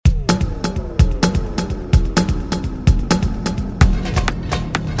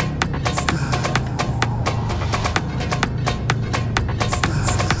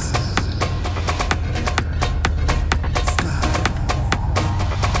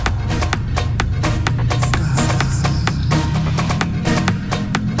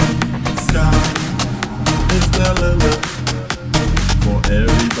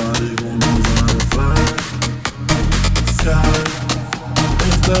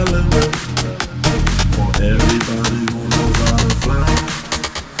limit for everybody who knows how to fly.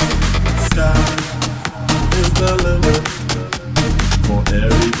 Sky is the limit for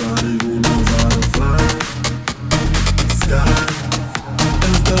everybody who knows how to fly. Sky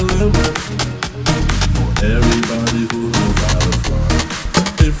is the limit for everybody who knows how to fly.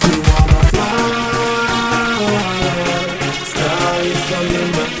 If you wanna fly, sky is the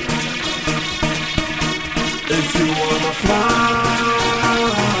limit. If you wanna fly,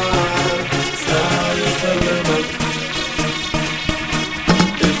 sky is the limit.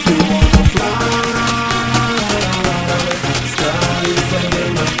 If you wanna fly, sky is the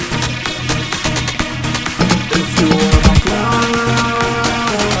limit. If you wanna fly,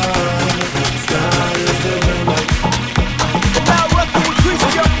 sky is the limit. Now what can increase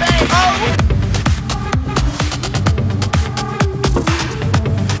your name, oh?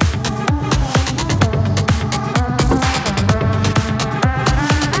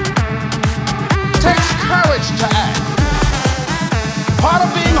 Takes courage to act. Part of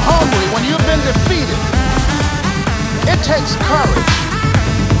being hungry when you've been defeated, it takes courage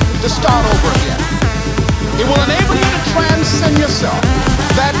to start over again. It will enable you to transcend yourself.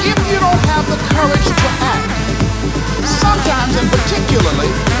 That if you don't have the courage to act, sometimes and particularly,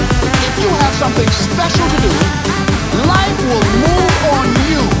 if you have something special to do, life will move on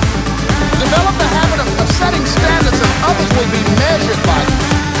you. Develop the habit of setting standards that others will be measured by.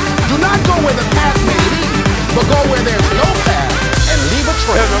 Do not go where the path may lead, but go where there's no path and leave a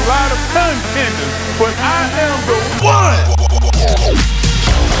trail. There's a lot of contenders, but I am the one.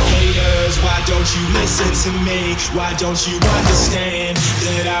 Haters, why don't you listen to me? Why don't you understand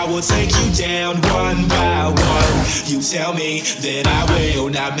that I will take you down one by one? You tell me that I will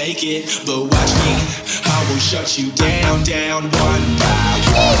not make it, but watch me, I will shut you down, down one by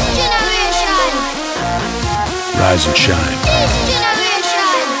one. This generation. Rise and shine. This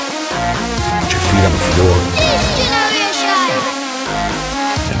generation. Put your feet on the floor This generation.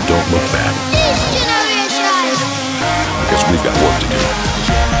 and don't look back, This generation. because we've got work to do.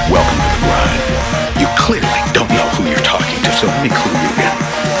 Welcome to the grind. You clearly don't know who you're talking to, so let me clue you in.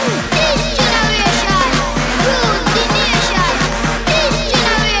 This generation. Rule the nation. This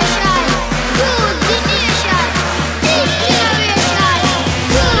generation. Rule the nation. This generation.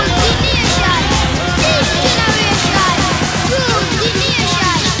 Rule the nation. This generation. Rule the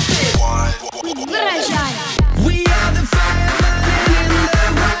nation. Version. We are the fire burning in the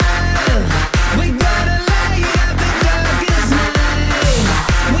wild. We gotta light up the darkest night.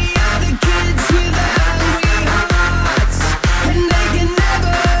 We are the kids with the hungry hearts, and they can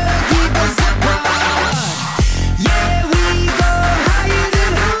never keep us apart. Yeah, we go higher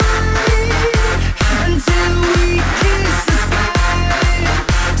than high until we kiss the sky.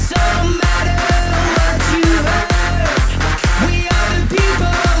 So no matter what you heard, we are the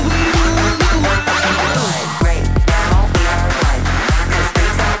people, we rule the world. Right now we are one, 'cause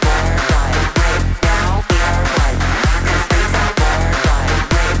things are more fun. Right now we are one, 'cause things are more fun.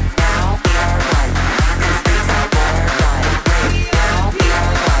 Right now we are one, 'cause things are more fun. Right now we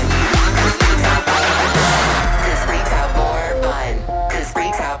are one, 'cause things are more fun. 'Cause freaks are more fun. 'Cause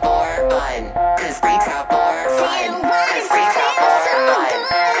freaks are more fun. 'Cause freaks are more fun. 'Cause freaks are more fun.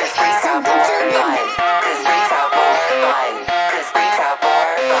 'Cause freaks are more fun. 'Cause freaks are more fun. 'Cause freaks are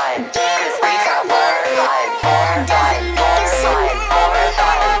more fun. 'Cause freaks are more fun. More fun. More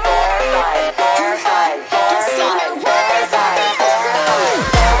fun. More fun. More fun. More fun. More fun. More fun.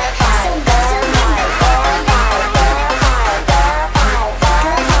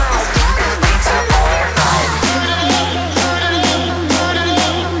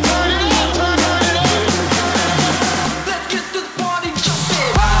 Let's get this party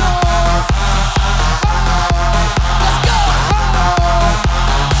jumping.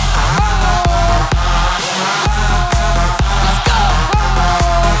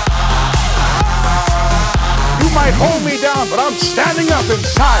 You might hold me down, but I'm standing up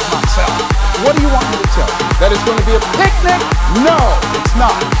inside myself. What do you want me to tell you? That it's going to be a picnic? No, it's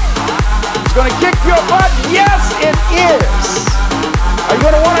not. It's going to kick your butt? Yes, it is. Are you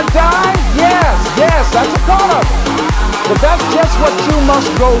going to want to die? Yes, that's a part of it. But that's just what you must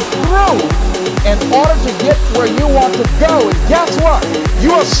go through in order to get where you want to go. And guess what?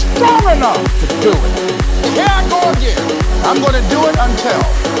 You are strong enough to do it. Here I go again. I'm going to do it until.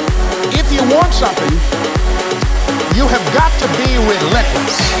 If you want something, you have got to be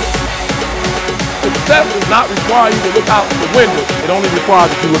relentless. Success does not require you to look out the window. It only requires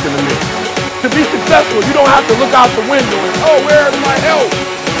that you look in the mirror. To be successful, you don't have to look out the window and, oh, where is my help?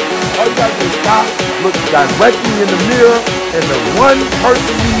 All you gotta do is stop, look directly in the mirror, and the one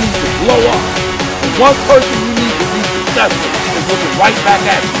person you need to blow up, the one person you need to be successful is looking right back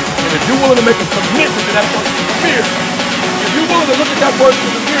at you. And if you're willing to make a commitment to that person in the mirror, if you're willing to look at that person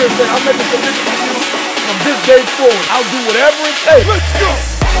in the mirror and say, I'll make a commitment to you from this day forward, I'll do whatever it takes. Let's go.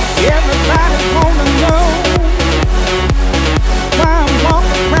 Everybody wanna know why I walk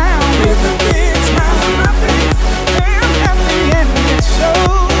around with a big smile on my face. I'm happy and it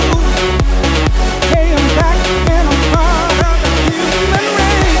shows. Hey, I'm back and I'm part of the human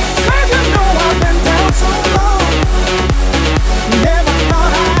race. 'Cause you know I've been down so long. Never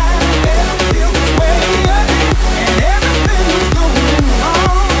thought I'd ever feel this way again. And everything was going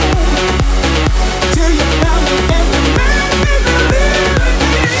wrong till you found me and you made me believe again.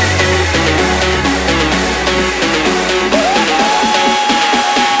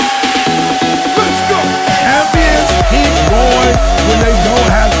 Let's go. Champions keep going when they don't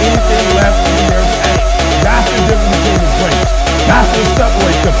have anything left in their tank. That's the difference between the greats. That's what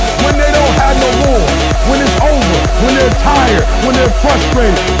separates them. When they don't have no more, when it's over, when they're tired, when they're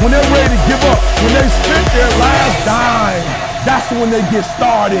frustrated, when they're ready to give up, when they spit their last dime, that's when they get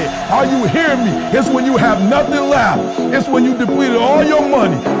started. Are you hearing me? It's when you have nothing left. It's when you depleted all your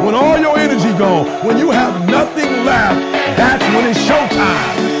money, when all your energy gone, when you have nothing left, that's when it's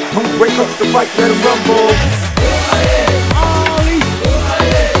showtime. Don't break up the fight, let it rumble.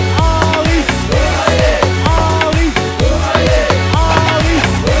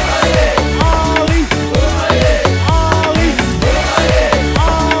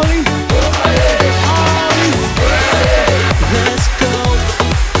 Let's go.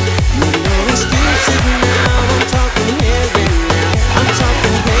 No excuses now. I'm talking here and now. I'm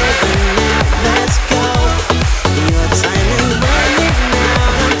talking here and now. Let's go. Your time is running now.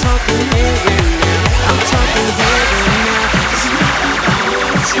 I'm talking here and now. I'm talking here and now. It's not about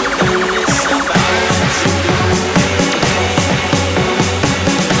what you do, it's about what you do.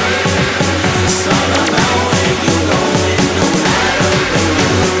 It's all about where you going, no matter where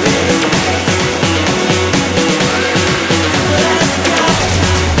you've been. Let's go.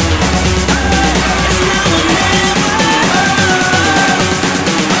 It's now or never. Let's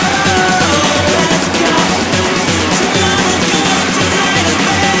go. Tomorrow's good, tonight is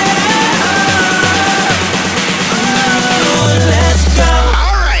better. Let's go.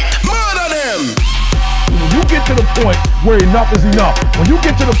 When you get to the point where enough is enough, when you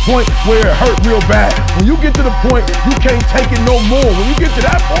get to the point where it hurt real bad, when you get to the point you can't take it no more, when you get to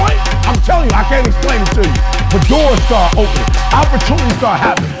that point, I'm telling you, I can't explain it to you. But doors start opening, opportunities start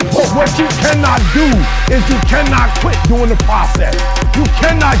happening. But what you cannot do is you cannot quit during the process. You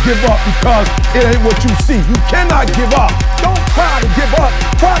cannot give up because it ain't what you see. You cannot give up. Don't try to give up.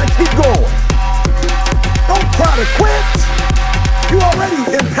 Try to keep going. Don't try to quit. You already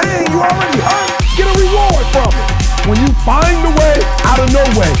in pain, you already hurt. Get a reward from it. When you find the way out of no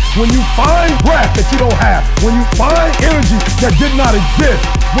way, when you find breath that you don't have, when you find energy that did not exist,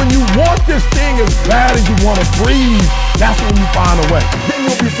 when you want this thing as bad as you want to breathe, that's when you find a way. Then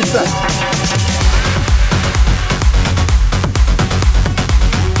you'll be successful.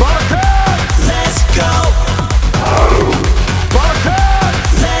 Let's go.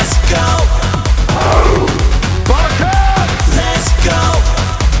 Let's go. Let's go.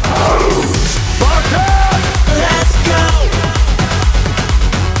 Let's go.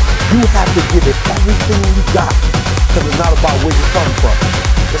 You have to give it everything you got, because it's not about where you come from.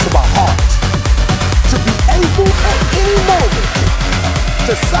 It's about heart. To be able at any moment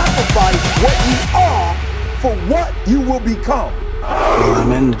to sacrifice what you are for what you will become. Well,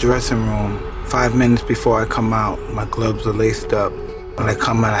 I'm in the dressing room. 5 minutes before I come out, my gloves are laced up. When I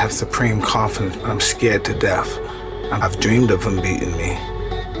come out, I have supreme confidence, but I'm scared to death. I've dreamed of him beating me,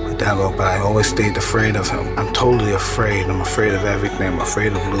 but I always stayed afraid of him. I'm totally afraid. I'm afraid of everything. I'm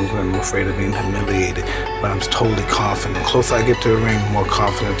afraid of losing. I'm afraid of being humiliated, but I'm totally confident. The closer I get to the ring, the more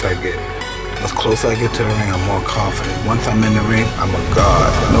confident I get. The closer I get to the ring, I'm more confident. Once I'm in the ring, I'm a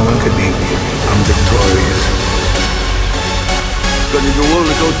god. No one can beat me. I'm victorious. Because if you're willing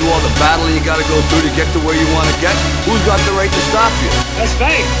to go through all the battle you gotta go through to get to where you want to get, who's got the right to stop you? That's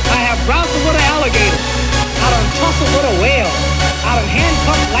right. I have bounced with an alligator. I done tussled with a whale. I done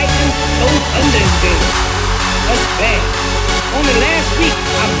handcuffed lightning, those thunder and gale. That's bad. Only last week,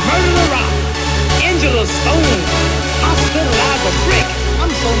 I murdered a rock, injured a stone, hospitalized a brick. I'm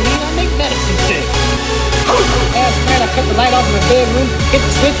so mean, I make medicine sick. Last night, I cut the light off in the bedroom, hit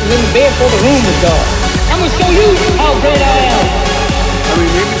the switch, was in the bed before the room was dark. I'm gonna show you how great I am. I mean,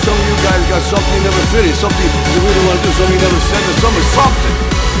 maybe some of you guys got something you never finished, something you really want to do, something you never said to someone, something.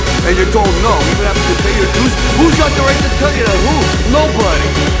 And you're told no, even after you pay your dues. Who's got the right to tell you that? Who? Nobody.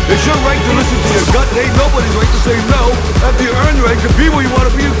 It's your right to listen to your gut. It ain't nobody's right to say no. After you earn the right to be where you want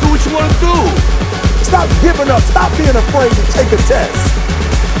to be, you do what you want to do. Stop giving up. Stop being afraid to take a test.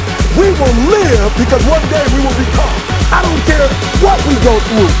 We will live because one day we will become. I don't care what we go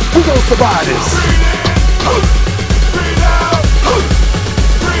through. We're going to survive this. Breathe out.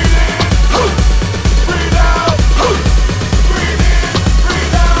 Breathe in. Breathe out. Breathe in.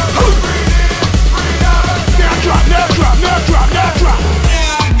 Breathe out. Breathe in. Breathe out. Now drop. Now drop. Now drop. Now drop.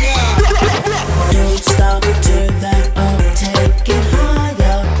 Don't stop, turn that up, take it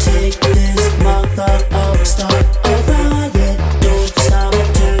higher. Take this mother up, start a riot. Don't stop,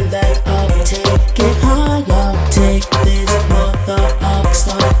 turn that up, take it higher. Take this mother up,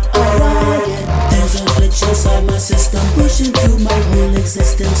 start a riot. There's a glitch inside my system, pushing through my whole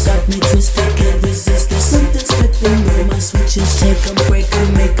existence. Got me twisted, can't resist. There's something slipping through my switches. Take 'em, break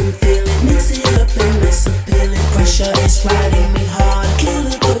 'em, make 'em feel it. Mix it up and let's appeal it. Pressure is riding me hard. Kill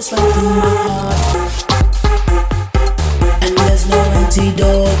it, goes right through my heart. And there's no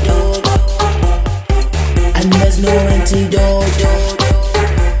antidote. And there's no antidote.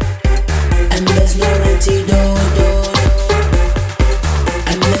 And there's no antidote.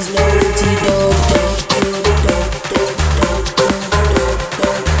 And there's no antidote.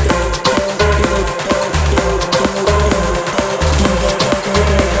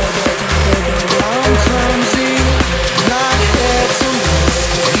 I'm clumsy, not here to mess.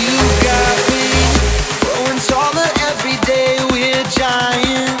 You got me growing taller every day. We're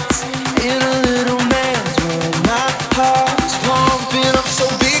giants in a little man's world. My heart's pumping up so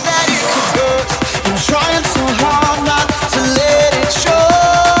big that it could burst. I'm trying so hard not to let it show,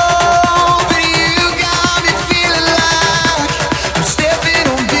 but you got me feeling like I'm stepping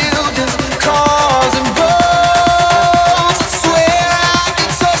on buildings, cars and boats. I swear I can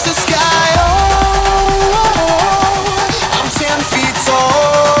touch the sky. I'm 10 feet tall.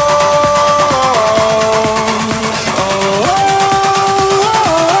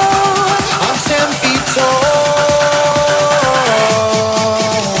 I'm 10 feet tall.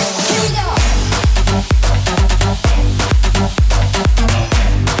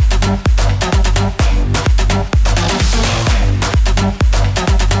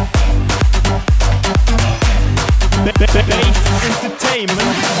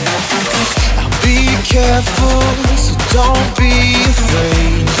 Be careful, so don't be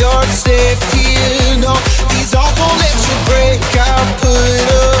afraid. You're safe here, no, these arms won't let you break. I'll put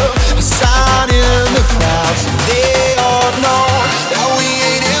up a sign in the clouds, so they all know that we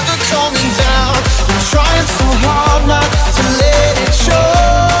ain't ever coming down. I'm trying so hard not to let it show,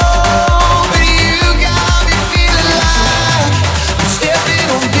 but you got me feeling like I'm stepping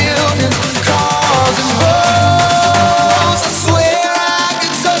on buildings, cars and boats. I swear I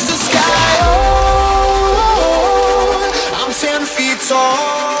can touch the sky. I'm 10 feet tall.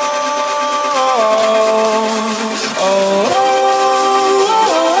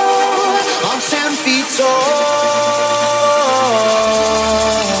 I'm 10 feet tall.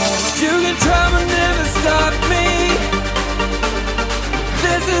 You can try but never stop me.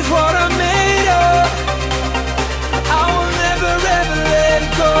 This is what I'm made of. I will never ever let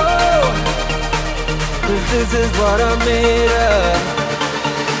go. 'Cause this is what I'm made of.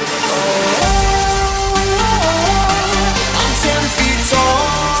 I'm 10 feet tall.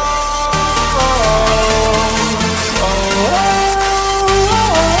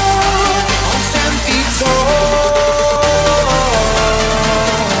 I'm 10 feet tall.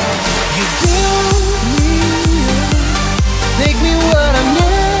 You build me up, make me what I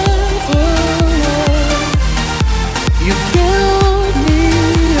never was. You build me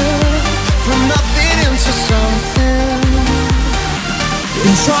up from nothing into something.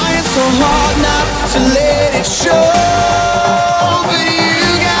 Been trying so hard not to let it show, but you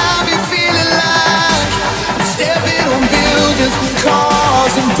got me feeling like I'm stepping on buildings,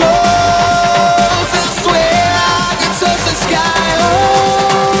 cars and boats. I swear I can touch the sky.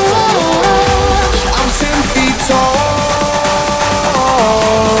 I'm 10 feet tall.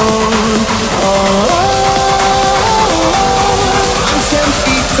 I'm 10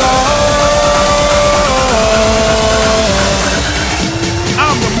 feet tall.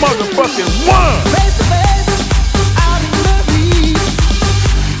 I'm the motherfucking one. Face to face, out in the heat,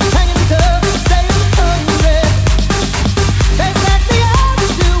 hanging tough, staying hungry. They stack the odds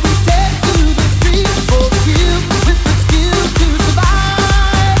till we take to the street for you with the skill to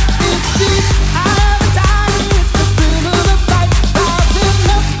survive. It's deep, I have a time, it's the thrill of the fight, rising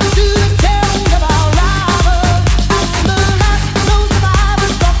up to the challenge of our rivals. I'm the last, no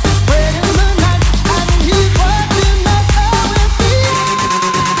survivors, thoughts are spread in the night, and he's watching us all with me.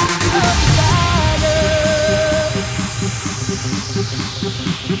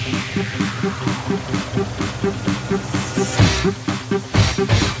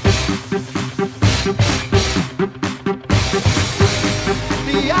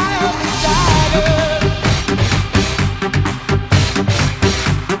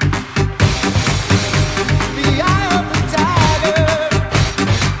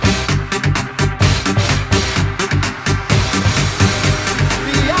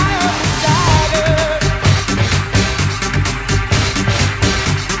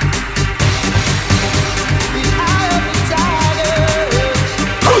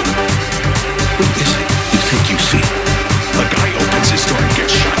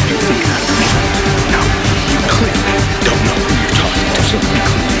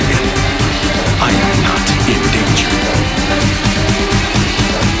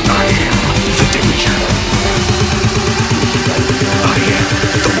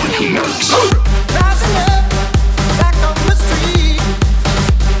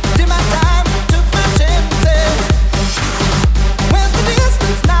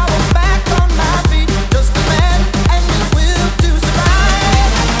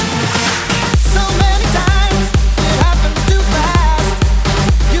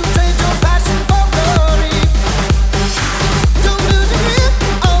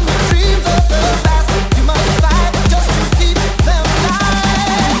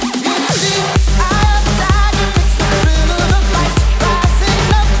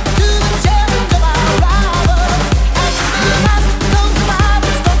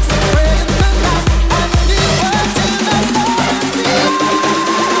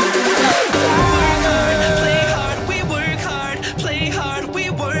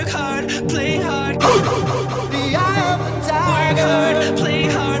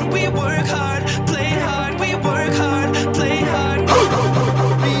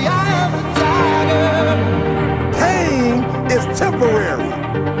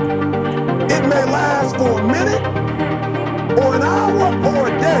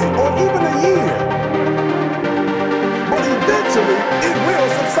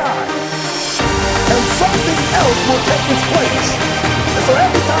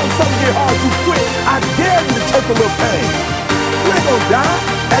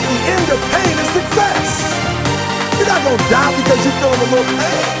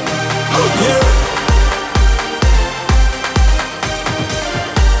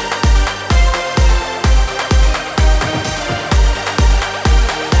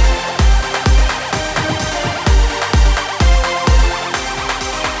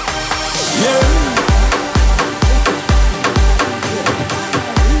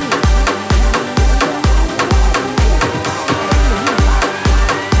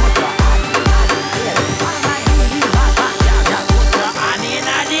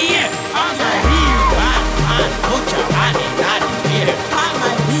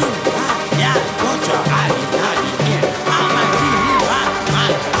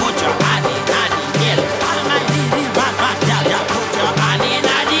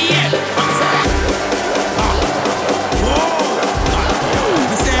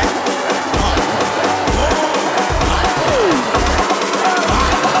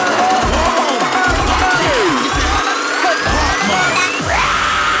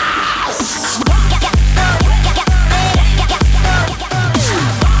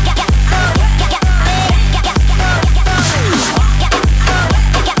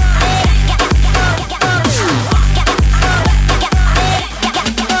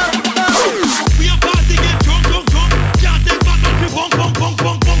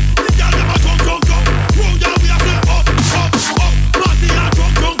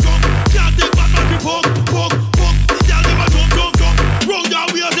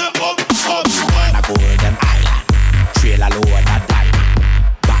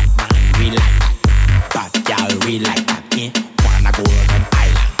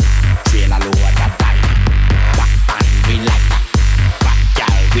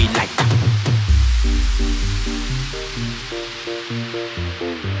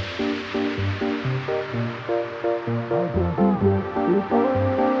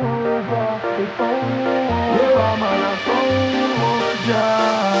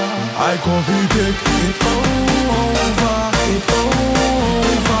 I come fi take it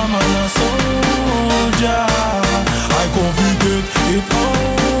over, man a soldier. I come fi take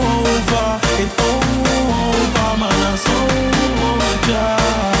it over, man a soldier.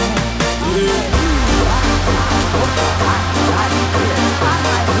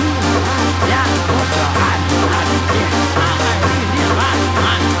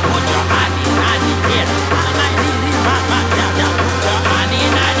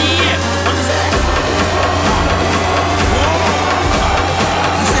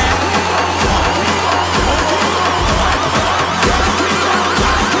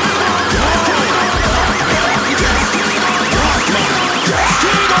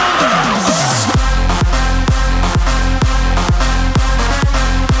 Yeah.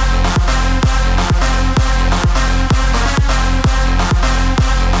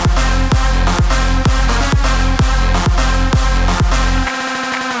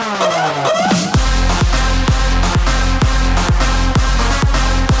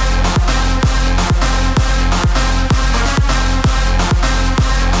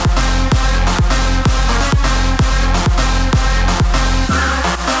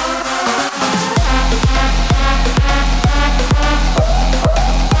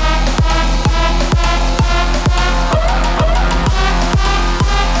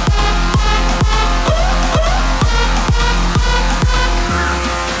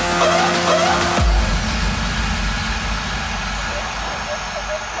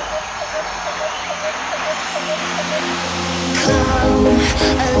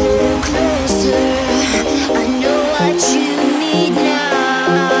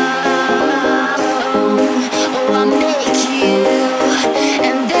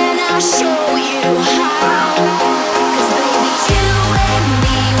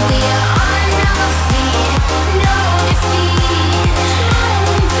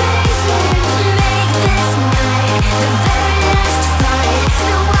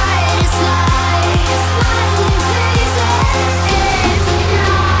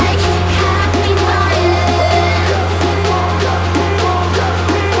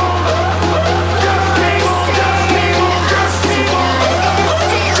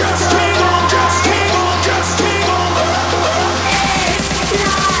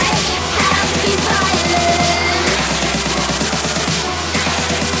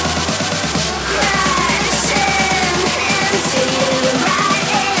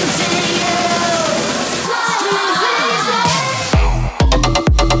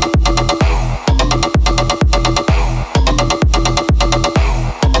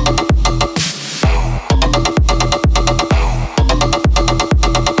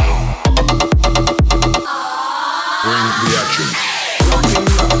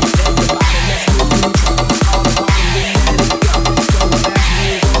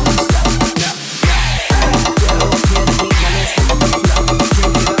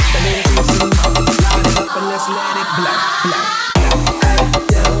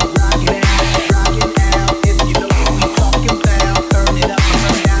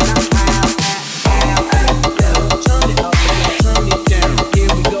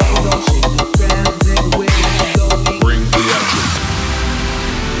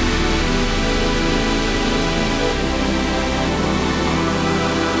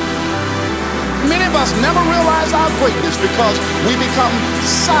 of us never realize our greatness because we become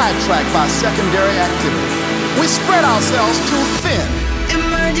sidetracked by secondary activity. We spread ourselves too thin.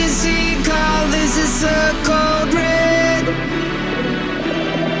 Emergency call, this is code red.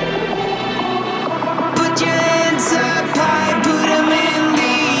 Put your hands up high, put them in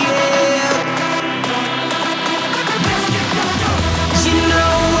the air. You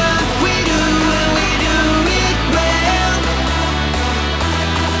know what we do and we do it well.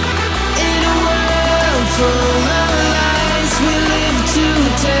 In a world full of lies, we live to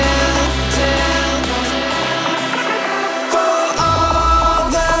tell. For all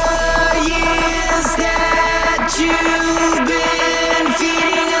the years that you've been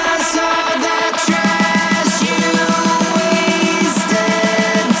feeding us all that trash, you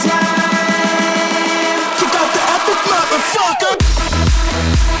wasted time. Kick out the epic motherfucker!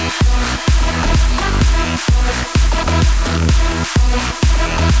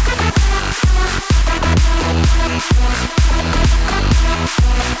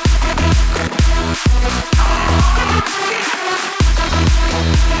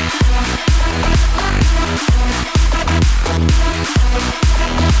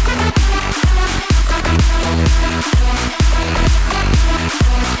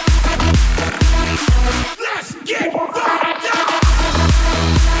 Let's get fucked up!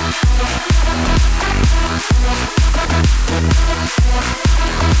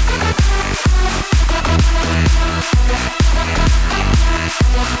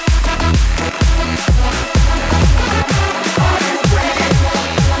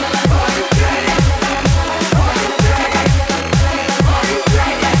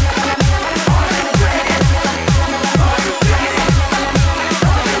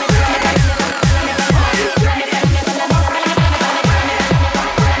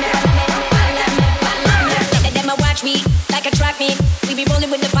 Them a watch me like a track meet. We be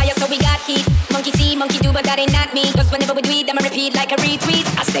rolling with the fire, so we got heat. Monkey see, monkey do, but that ain't not me. Cause whenever we do it, them a repeat like a retweet.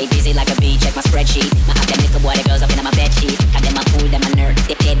 I stay busy like a bee, check my spreadsheet. My have them little boy, the girls up in my bed sheet. Got them a fool, them a nerd,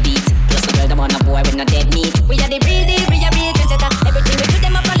 they dead beat. Plus the girl, them on a boy with no dead meat. We are the real deal, we are real trendsetter. Everything we do,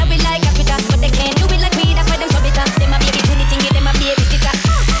 them a follow we like a Twitter. But they can't do it like we, that's why them so bitter. Them a baby do anything, give them a baby sitter.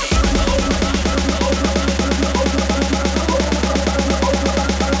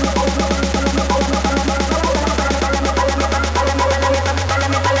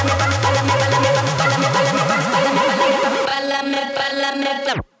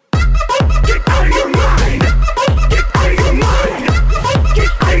 Get out of your mind!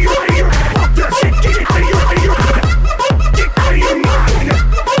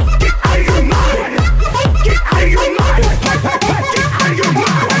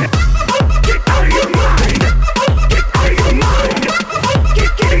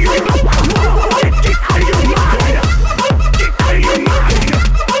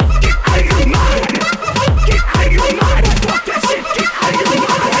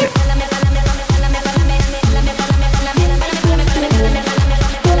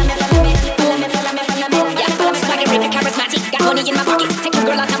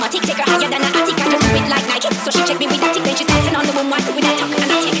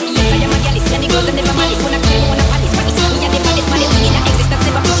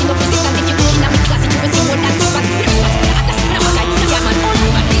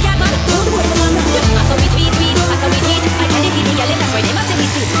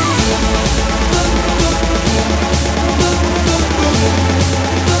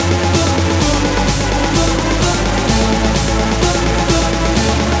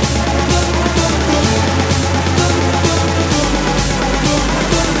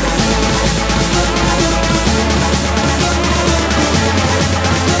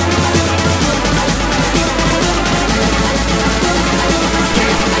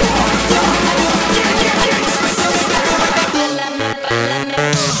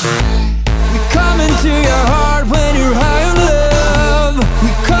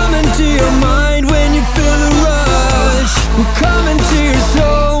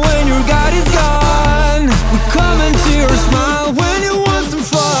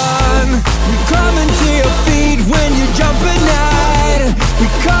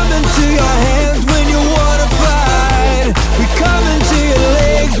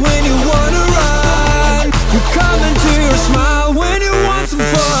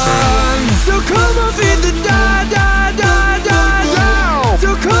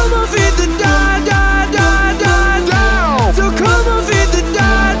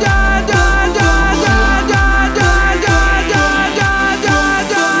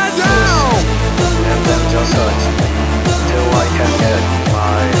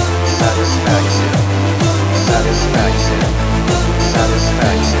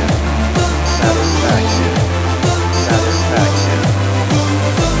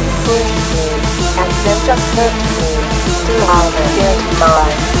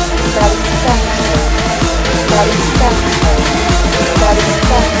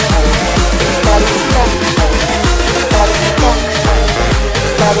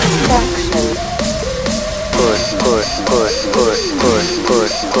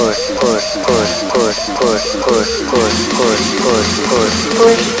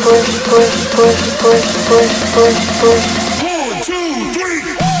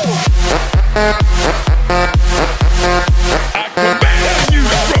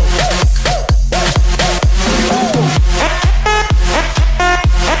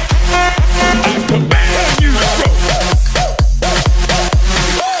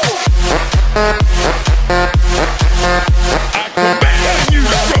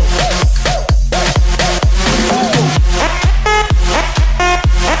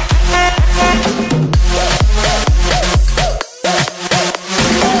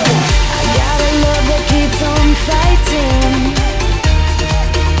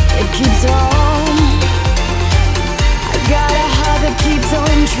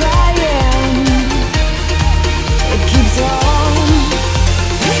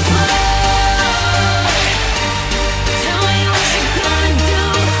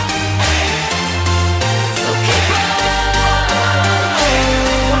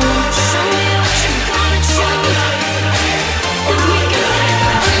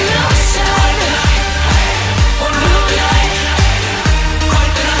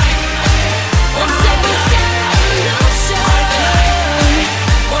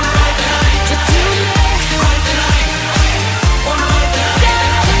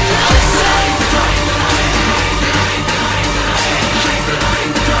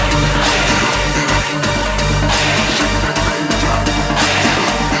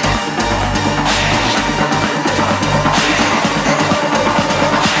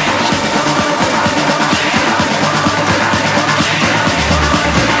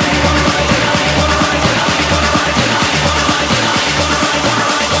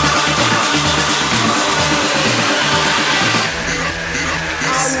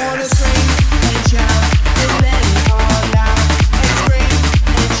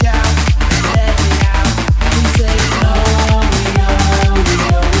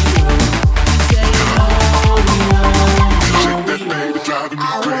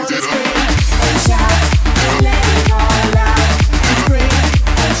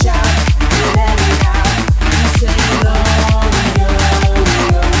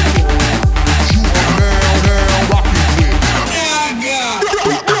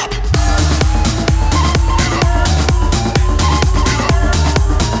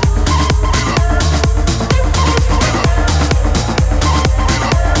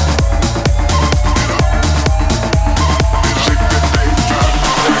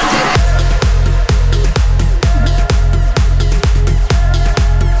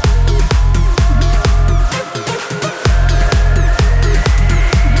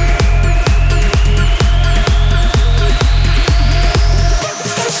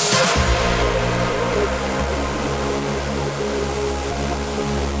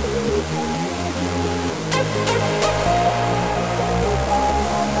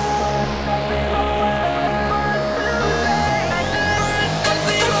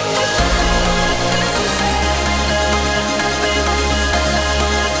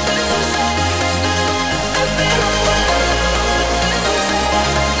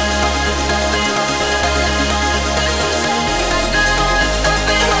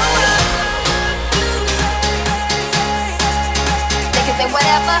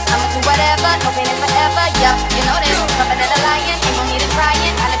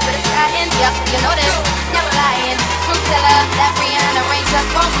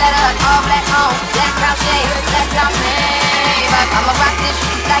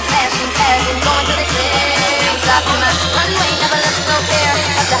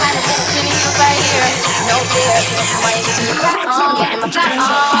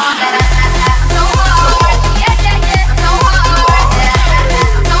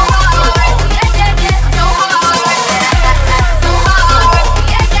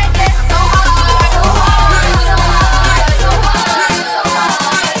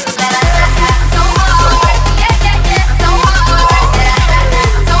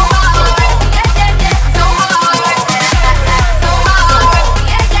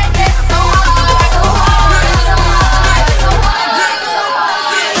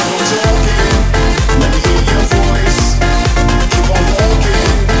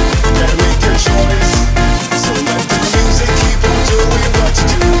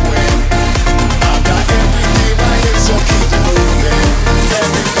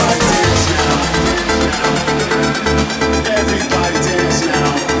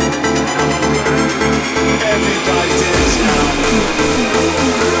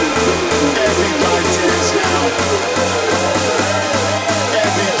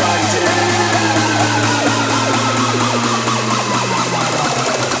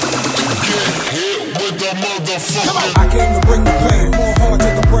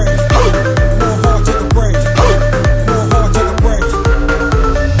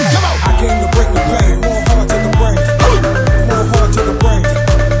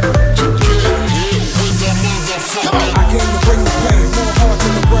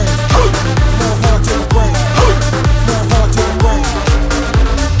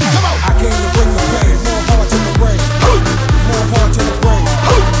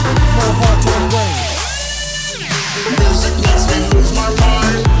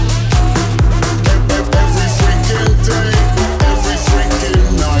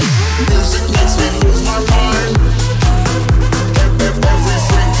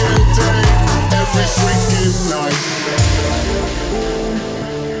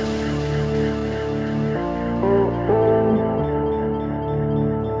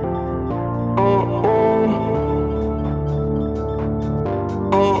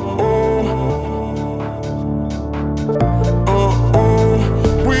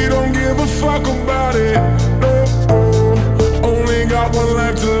 day. Oh, only got one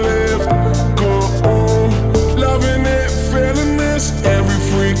life to live. Go on, loving it, feeling this every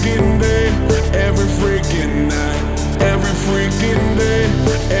freaking day, every freaking night, every freaking day,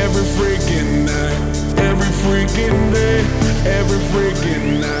 every freaking night, every freaking day, every freaking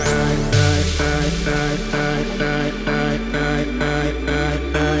night.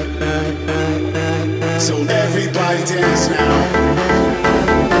 So everybody dance now.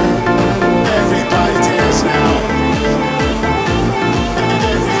 Everybody dance now.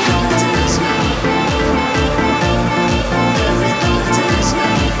 Everybody dance now. Everybody dance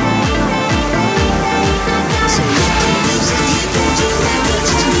now. So let the music keep on doing what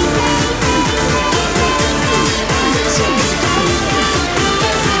you do. So everybody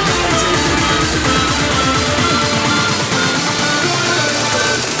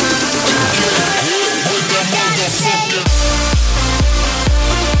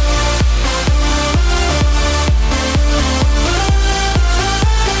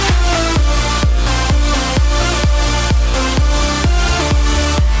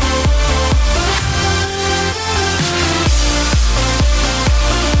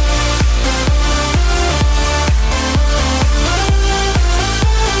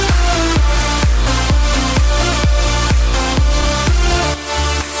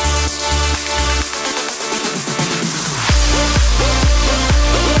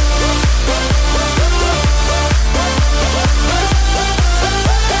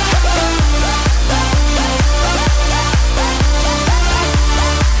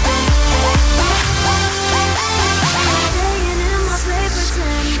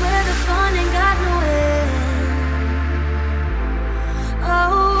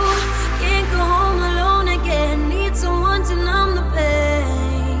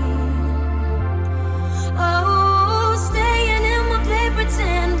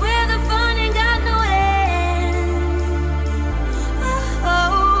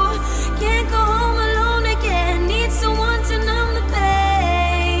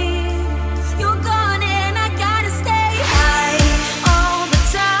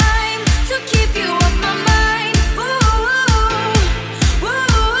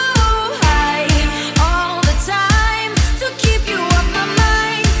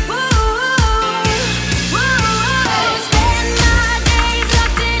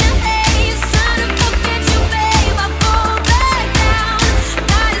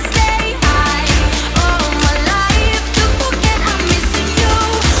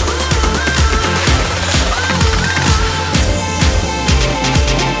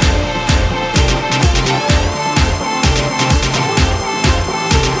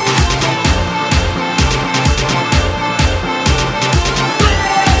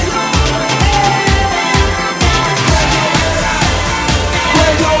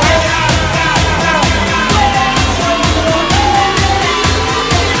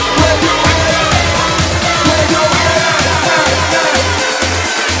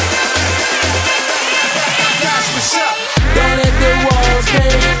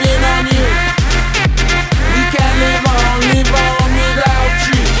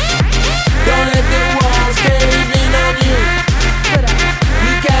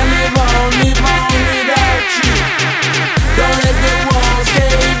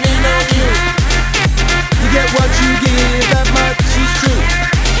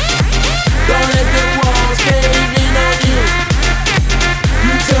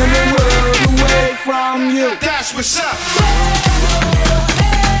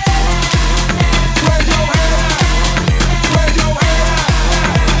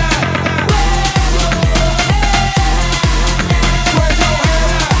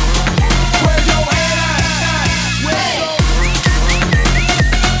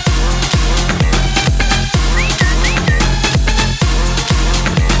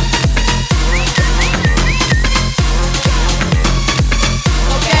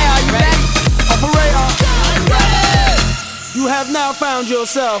Found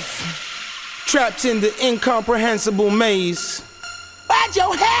yourself trapped in the incomprehensible maze. Where's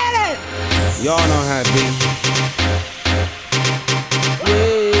your head at? Y'all know how it be.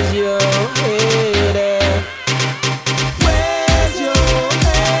 Where's your head at? Where's your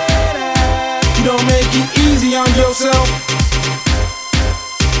head at? You don't make it easy on yourself.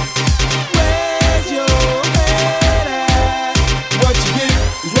 Where's your head at? What you get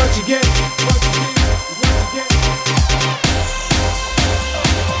is what you get. What you get is what you get.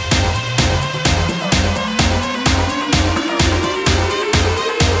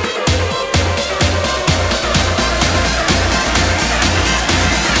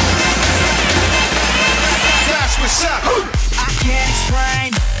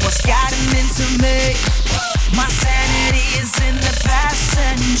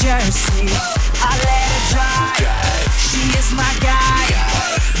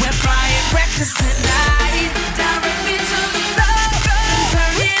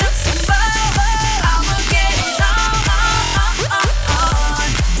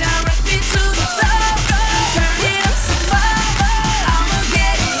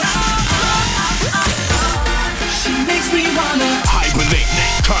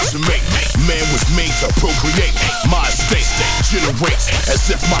 originate, consummate. Man was made to procreate. My estate generates as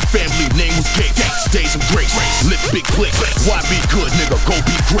if my family name was Gates. Days of grace, lift big click. Why be good, nigga? Go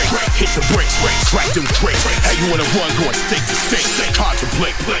be great. Hit the brakes, crack them crates. How you wanna run, going state to state?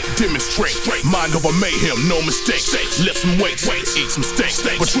 Contemplate, demonstrate. Mind over mayhem, no mistake. Lift some weights, eat some steak.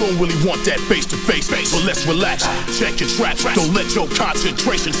 But you don't really want that face to face. So let's relax, check your traps. Don't let your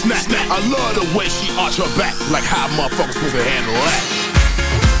concentration snap. I love the way she arch her back, like how motherfuckers supposed to handle that.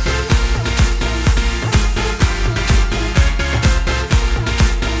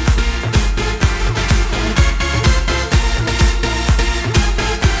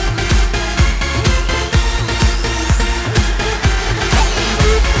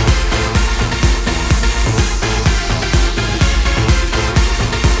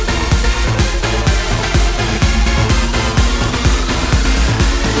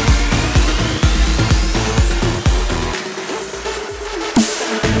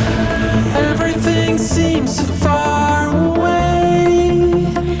 Everything seems so far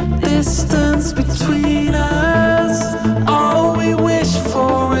away. Distance between us. All we wish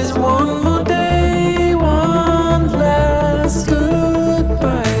for is one more day, one last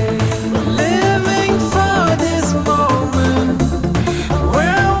goodbye. Living for this moment,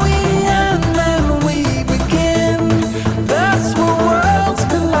 where we end and we begin. That's where worlds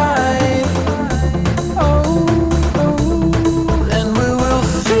collide. Oh, and we will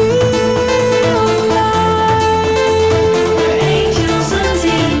feel. Angels and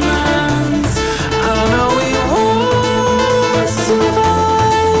demons, I know we won't survive.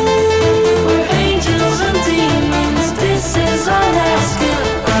 We're angels and demons, this is our last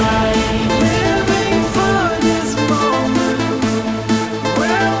goodbye. Living for this moment,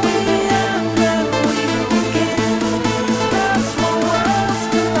 where we end and we begin. That's where worlds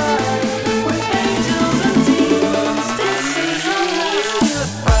collide. We're angels and demons, this is our last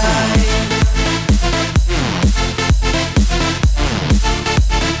goodbye.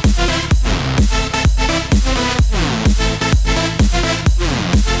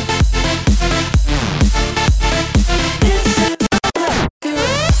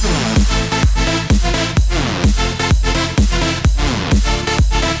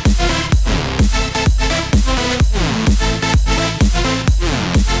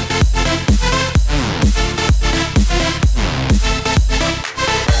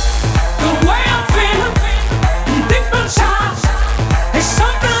 The way I'm feeling, deep inside, is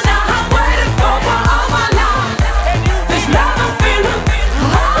something that I've waited for all my life. This love I'm feeling,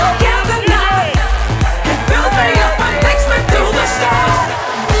 higher than night. It fills me up and takes me to the stars.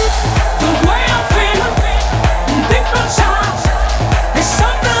 The way I'm feeling, deep inside, is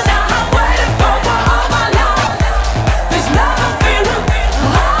something that I've waited for all my life. This love I'm feeling,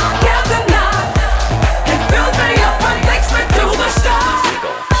 higher than night. It fills me up and takes me to the stars.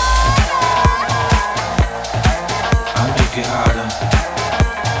 I make it harder.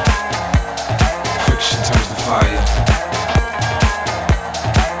 Friction turns to fire.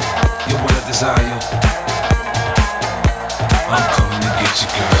 You're what I desire. I'm coming to get you,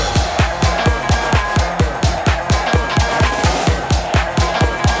 girl.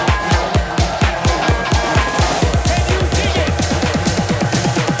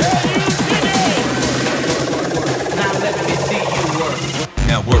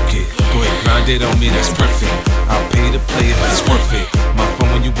 Now work it, go ahead, grind it on me, that's perfect. I'll pay to play if it's worth it. My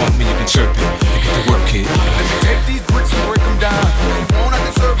phone when you want me, you can chirp it. You get to work it. Let me take these bricks and break them down. If you want, I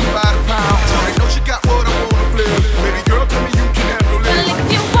can serve you by the pound. I know she got what I wanna flip. Baby girl, tell me you can handle it. Well, if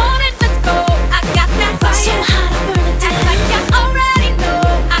you want it, let's go. I got that fire. So hot, I burn it down. Act like you already know.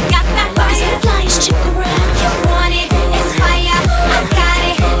 I got that fire. 'Cause I'm the flyest chick around. You want it, it's fire. I got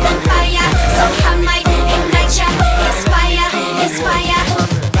it, the fire. So I might ignite ya. It's fire, it's fire.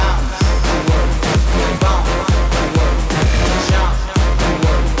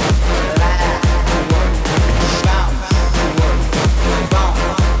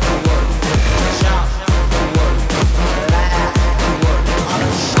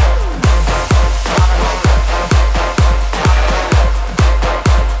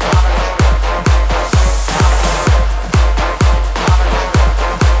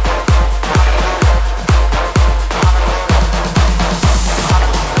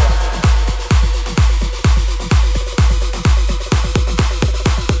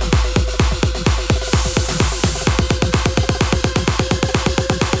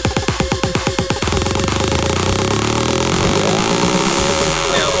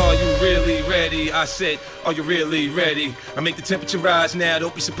 I said, are you really ready? I make the temperature rise now,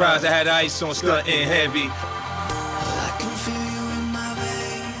 don't be surprised I had ice on stunting heavy. I can feel you in my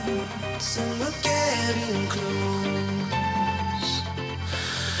veins, and we're getting close.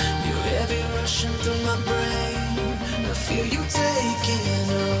 through my brain. I feel you taking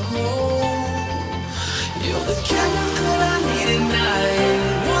a hold. You're the chemical I need at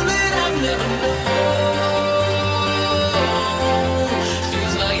night, one that I've never known.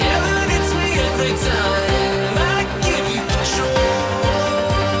 Feels like heaven hits me every time I give you control.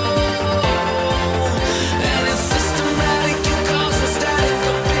 And it's systematic, you cause a static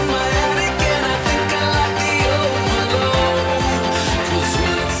up in my attic, and I think I like the overload. 'Cause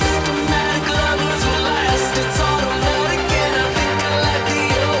when it's systematic, lovers will last. It's automatic, and I think I like the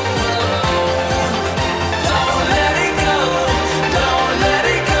overload. Don't let it go, don't let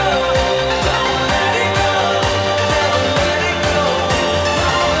it go, don't let it go, never let it go,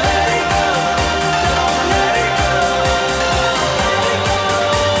 don't let it go, don't let it go.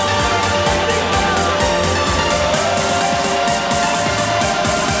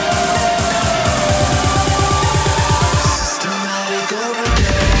 Systematic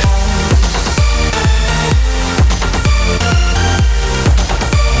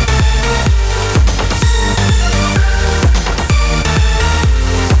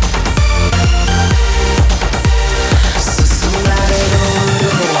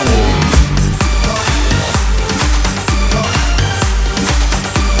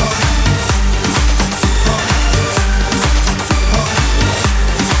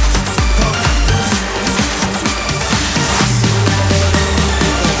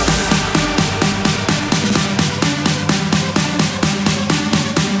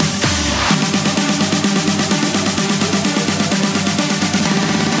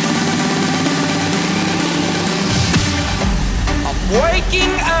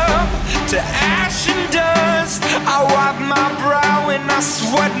Waking up to ash and dust, I wipe my brow and I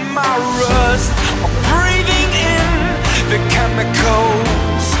sweat my rust. I'm breathing in the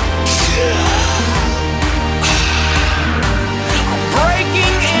chemicals. I'm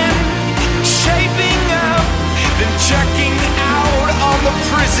breaking in, shaping up, then checking out on the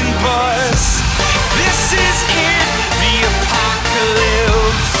prison bus. This is it, the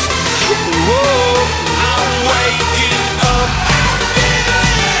apocalypse. Whoa, I'm waking up.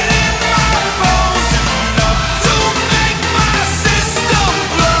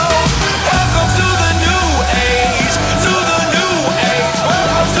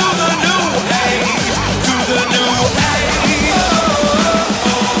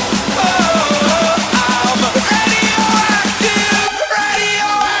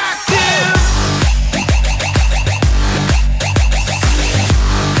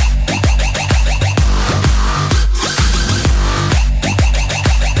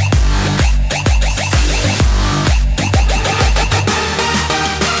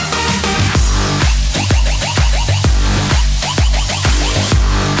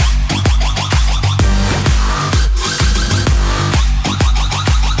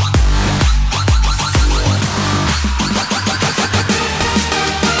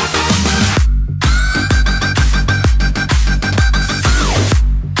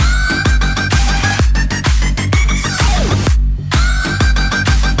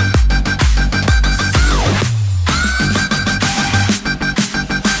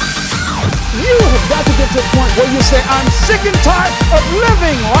 I'm sick and tired of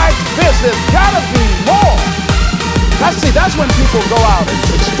living like this. There's gotta be more. That's when people go out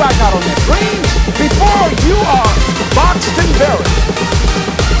and strike out on their dreams. Before you are boxed and buried,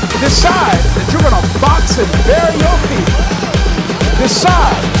 decide that you're gonna box and bury your feet.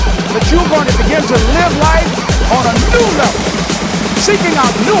 Decide that you're going to begin to live life on a new level, seeking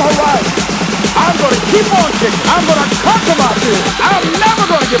out new horizons. I'm gonna keep on kicking. I'm gonna conquer my fears. I'm never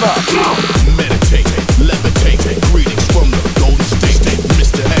gonna give up. Meditate, levitate, greetings from the Golden State,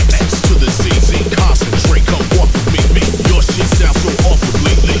 Mr. X to the ZZ, concentrate, come walk with me. Your shit sounds so awkward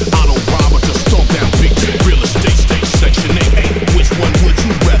lately. I don't rhyme, I just stomp down big real estate, state, section 8. Which one would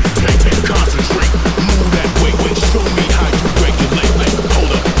you rather take? Concentrate, move that way, show me how you regulate.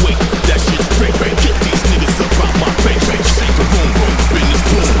 Hold up, wait, that shit's fake. Get these niggas up out my face. Shake the room, business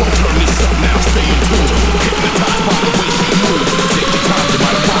boom, turn this up now, stay in tune. Hypnotized by the way she moves. Take your time, you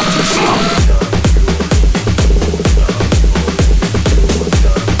might rock too slow.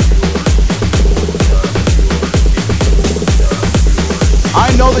 I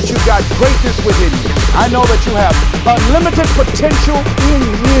know that you've got greatness within you. I know that you have unlimited potential in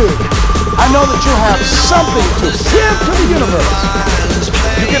you. I know that you have something to give to the universe.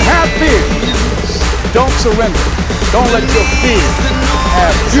 You can have fear. Don't surrender. Don't let your fear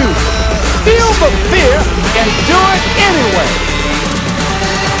have you. Feel the fear and do it anyway.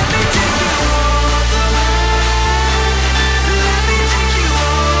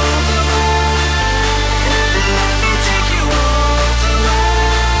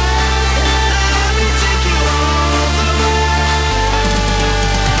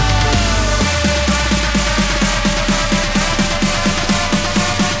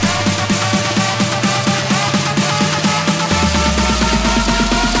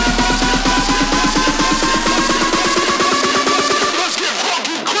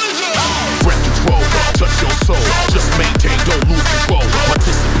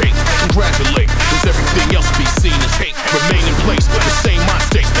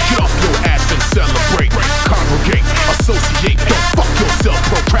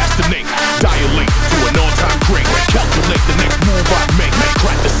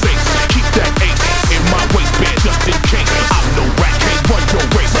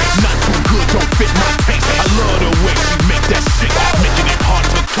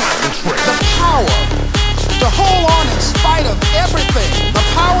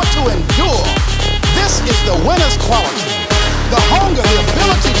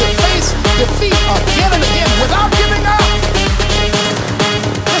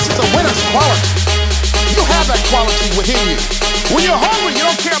 quality within you. When you're hungry, you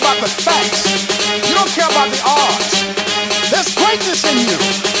don't care about the facts. You don't care about the odds. There's greatness in you.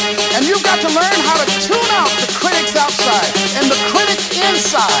 And you've got to learn how to tune out the critics outside and the critic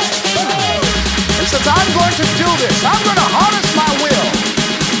inside. And since I'm going to do this, I'm going to harness my will.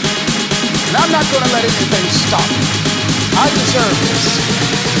 And I'm not going to let anything stop me. I deserve this.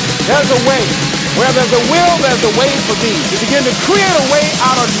 There's a way. Where there's a will, there's a way for me to begin to create a way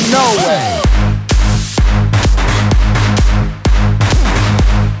out of no way.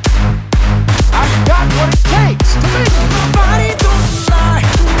 I've got what it takes to make it. My body don't lie,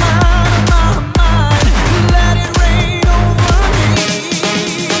 my mind, let it rain over me.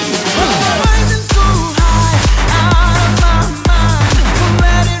 Rising so high, out of my mind,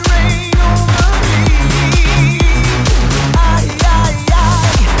 let it rain over me.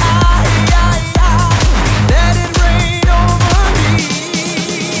 Let it rain over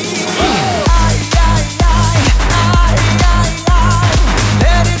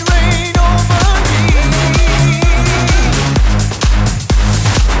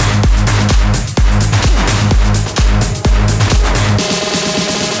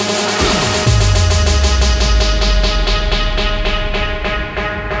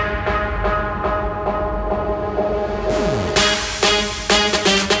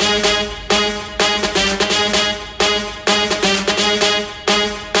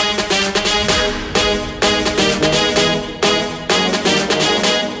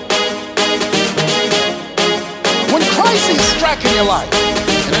In your life.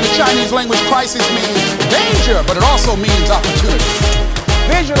 And in the Chinese language, crisis means danger, but it also means opportunity.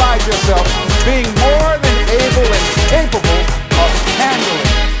 Visualize yourself being more than able and capable of handling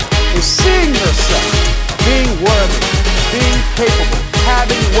and seeing yourself being worthy, being capable,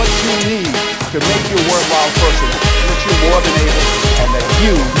 having what you need to make you a worthwhile person, that you're more than able, and that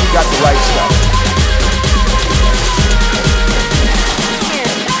you got the right stuff. Hey,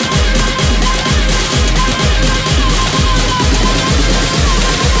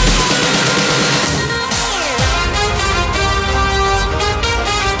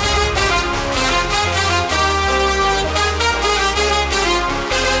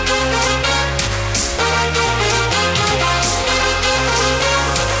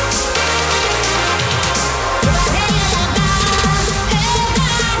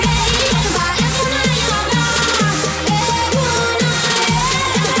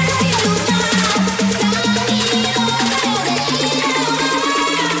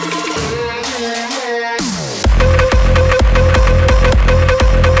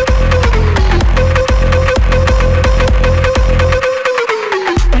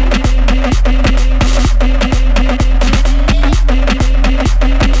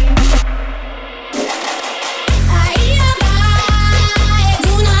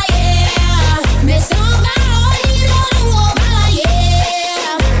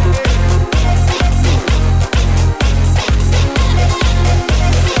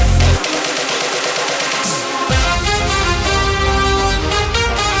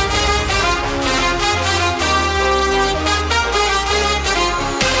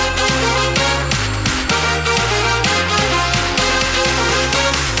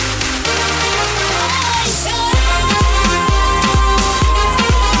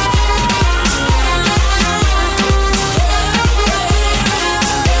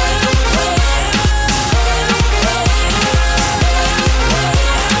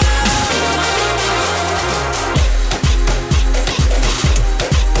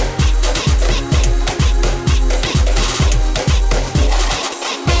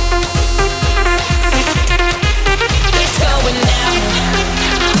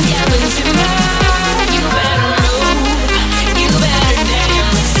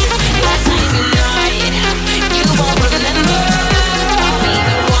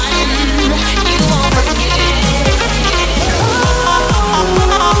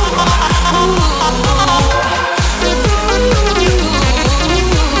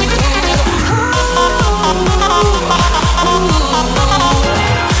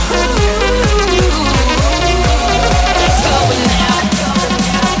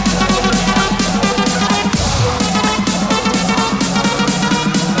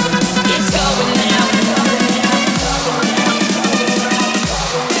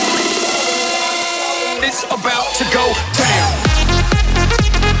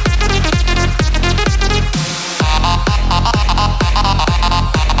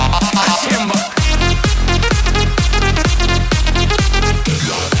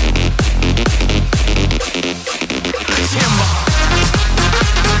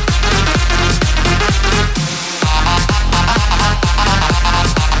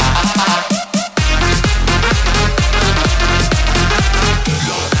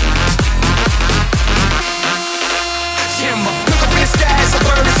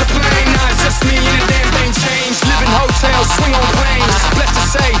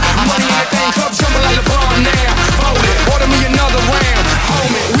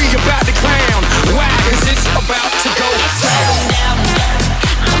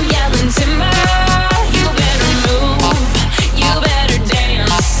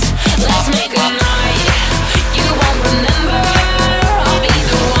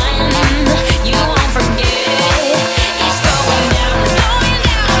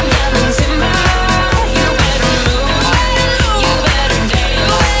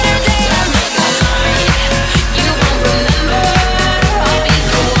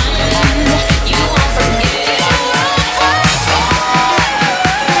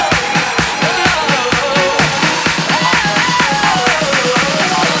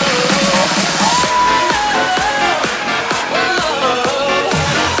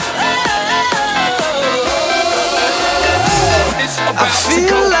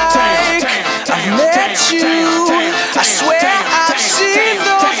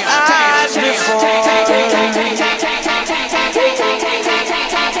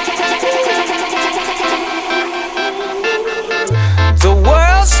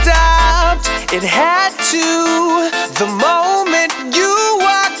 It had to, the moment you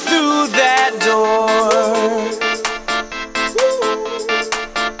walked through that door.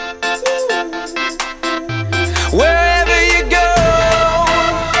 Wherever you go,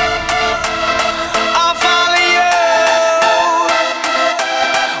 I'll follow you.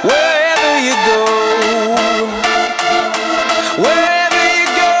 Wherever you go, wherever you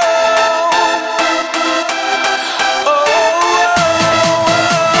go.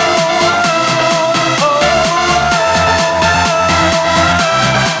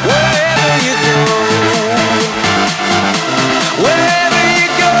 Wherever you go, wherever you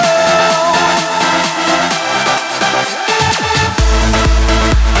go.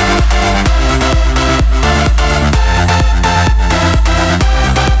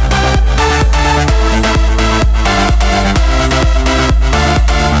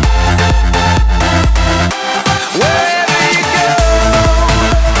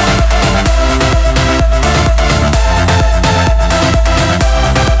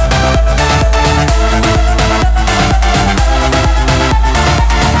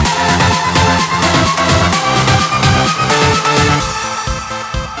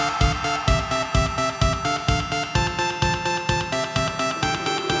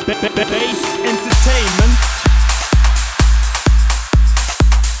 Bass Entertainment.